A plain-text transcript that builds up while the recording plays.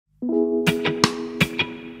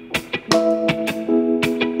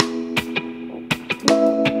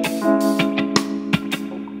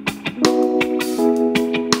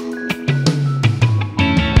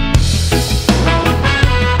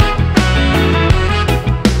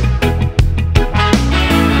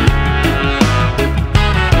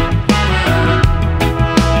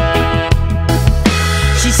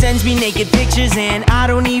at pictures and I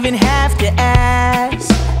don't even have to ask.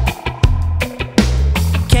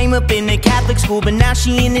 Came up in a Catholic school, but now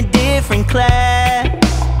she in a different class.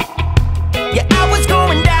 Yeah, I was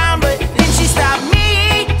going down, but then she stopped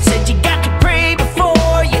me. Said you got to pray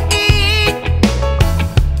before you eat.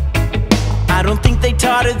 I don't think they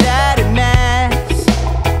taught her that at Mass.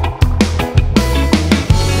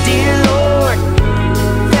 Dear Lord,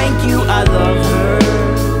 thank you, I love her.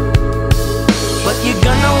 But you're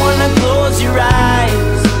gonna wanna close your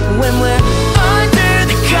eyes when we're under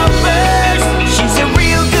the covers. She's a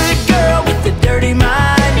real good girl with a dirty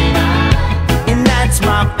mind, and that's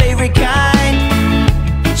my favorite kind.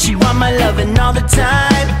 She want my loving all the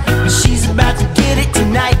time, and she's about to get it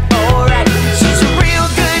tonight, alright. She's a real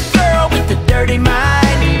good girl with a dirty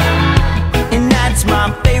mind, and that's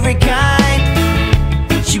my favorite kind.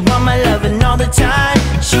 She want my loving all the time.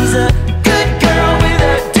 She's a good girl with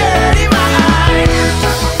a dirty mind.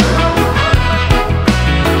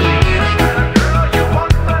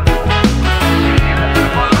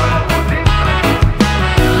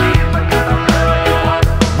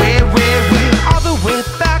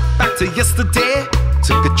 Yesterday,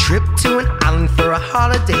 took a trip to an island for a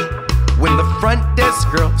holiday. When the front desk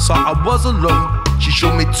girl saw I was alone, she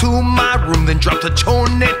showed me to my room, then dropped a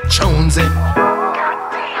tone at Jonesy.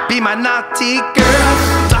 Be my naughty girl,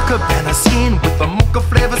 darker than a skin with a mocha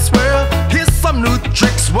flavor swirl. Here's some new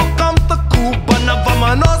tricks, welcome the cool, but now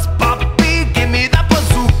vámonos, papi, give me that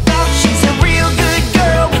bazooka. She's a real good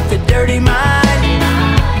girl with a dirty mind,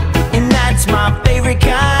 and that's my favorite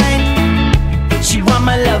kind. She want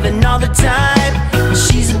my loving all the time, and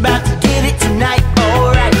she's about to get it tonight,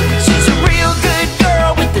 alright. She's a real good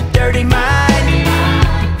girl with a dirty mind,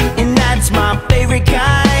 and that's my favorite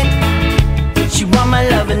kind. She want my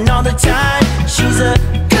loving all the time. She's a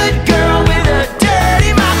good girl with a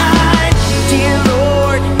dirty mind. Dear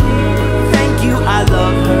Lord, thank you, I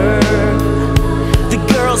love her. The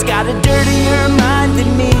girl's got a dirtier mind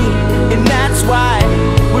than me, and that's why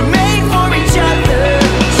we're made for each other.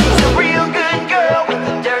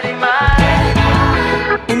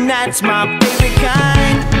 That's my favorite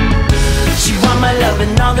kind. She want my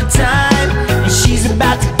loving all the time, and she's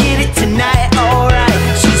about to